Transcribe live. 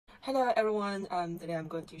Hello everyone, today I'm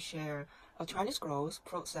going to share a Chinese girl's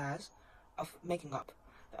process of making up.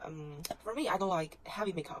 For me, I don't like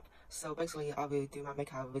heavy makeup, so basically I will do my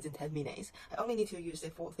makeup within 10 minutes. I only need to use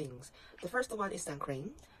the 4 things. The first one is sun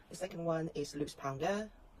cream, the second one is loose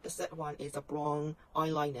powder, the third one is a brown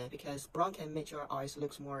eyeliner because brown can make your eyes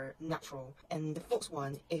look more natural, and the fourth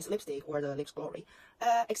one is lipstick or the lips glory.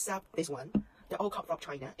 Except this one. They're all come from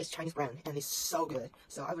China. It's Chinese brand and it's so good.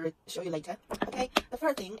 So I will show you later. Okay, the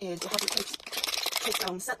first thing is you have to take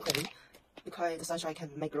some sun cream because the sunshine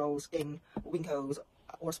can make girls skin wrinkles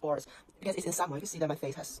or spots. Because it's in summer, you can see that my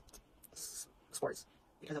face has spots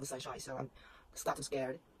because of the sunshine. So I'm starting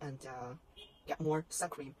scared and get more sun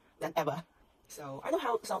cream than ever. So I know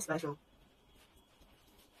how it sounds special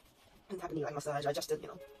and happening like massage. I just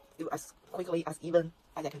do as quickly as even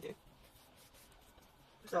as I can do.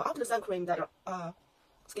 So after the sun cream, that your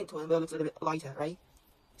skin tone will look a little bit lighter, right?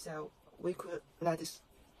 So we could let this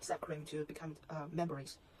sun cream to become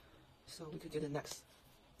memories. So we could do the next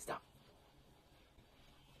step.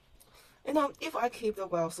 And if I keep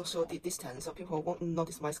the social distance, so people won't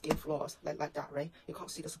notice my skin flaws like that, right? You can't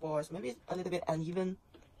see the spots, maybe a little bit uneven.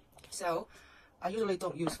 So I usually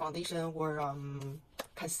don't use foundation or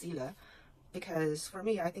concealer because for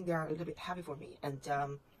me, I think they are a little bit heavy for me, and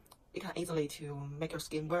it can easily to make your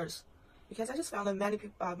skin worse. Because I just found that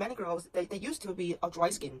many girls, they used to be a dry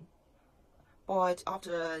skin, but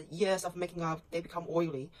after years of making up, they become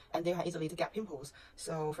oily and they can easily to get pimples.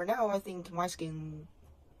 So for now, I think my skin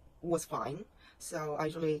was fine. So I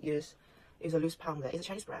usually use a loose powder. It's a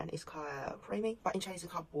Chinese brand. It's called Creamy, but in Chinese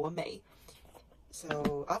it's called Bo Mei.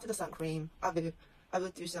 So after the sun cream, I will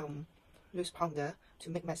do some loose powder to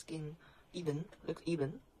make my skin look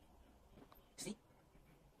even. See?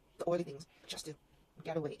 The oily things just to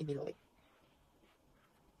get away immediately.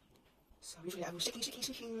 So usually I will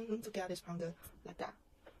shaking to get this powder like that.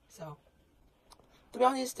 So to be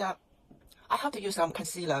honest, I have to use some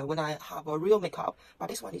concealer when I have a real makeup, but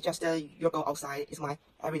this one is just you go outside. It's my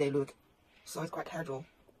everyday look, so it's quite casual.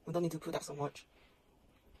 We don't need to put up so much.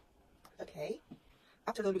 Okay,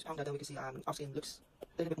 after the loose powder, then we can see our skin looks a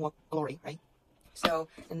little bit more glory, right? So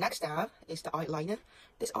the next step is the eyeliner.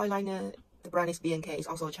 This eyeliner, the brand is BNK. It's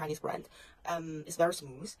also a Chinese brand. It's very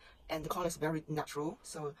smooth and the color is very natural.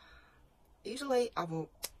 So usually I will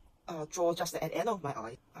draw just at the end of my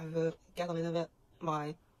eye. I will get a little bit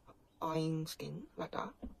my eye skin like that,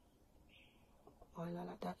 eyeliner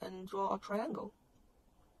like that, and draw a triangle.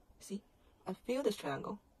 See, I feel this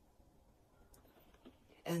triangle,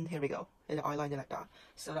 and here we go, and the eyeliner like that.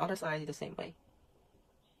 So the other side is the same way.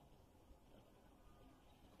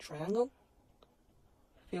 Triangle,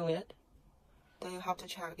 feel it. Then you have to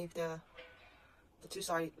check if the two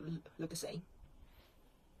sides look the same.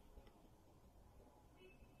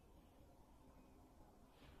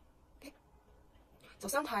 So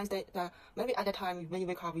sometimes maybe at the time when you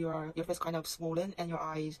wake up, your face kind of swollen and your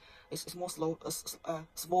eyes is more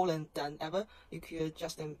swollen than ever. You could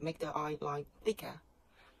just make the eye line thicker.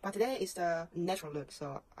 But today is the natural look,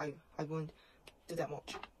 so I won't do that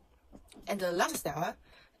much. And the last step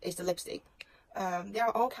is the lipstick. They are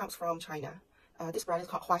all comes from China. This brand is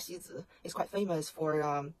called Hua Xizi. It's quite famous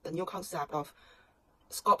for the new concept of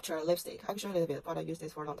sculpture lipstick. I can show you a little bit, but I used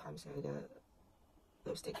this for a long time, so the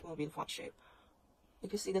lipstick will be in font shape. You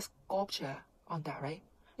can see the sculpture on that, right?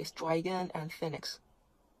 It's dragon and phoenix.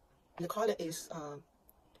 And the color is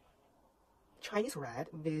Chinese red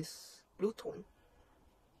with blue tone.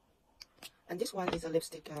 And this one is a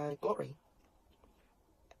lipstick glory.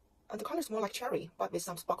 And the color is more like cherry, but with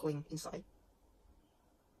some sparkling inside.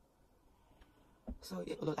 So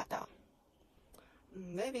it will look like that.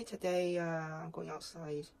 Maybe today I'm going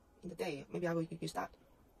outside in the day. Maybe I will use that.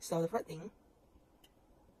 So the first thing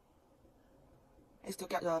is to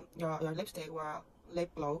get your lipstick or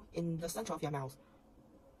lip glow in the center of your mouth.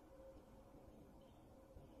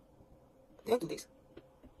 Then do this.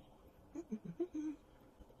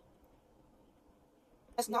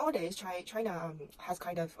 As nowadays, China has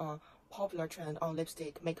kind of a popular trend on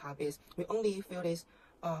lipstick makeup is we only feel this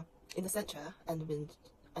in the center, and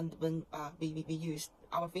when we use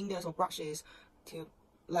our fingers or brushes to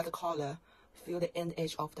let the color feel the end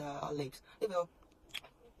edge of the lips, it will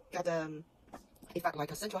get effect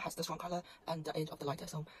like a center has the strong color and the edge of the lighter.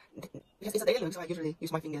 So because it's a daily look, so I usually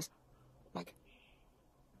use my fingers like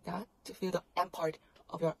that to feel the end part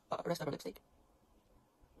of your rest of your lipstick.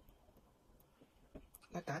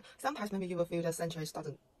 Like that. Sometimes maybe you will feel the center is not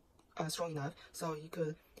strong enough, so you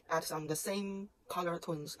could add some the same color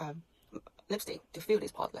tones lipstick to fill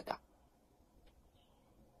this part like that.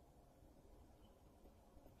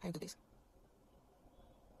 I do this.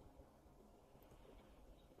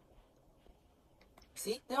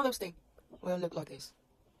 See, now lipstick will look like this.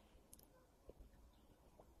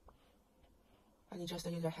 And you just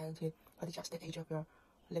use your hand to adjust the edge of your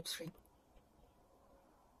lip strip.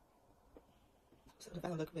 So the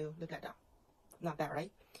final look will look like that. Not bad,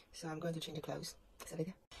 right? So I'm going to change the clothes.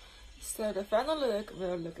 So the final look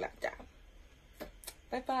will look like that.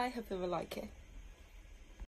 Bye bye, hope you will like it.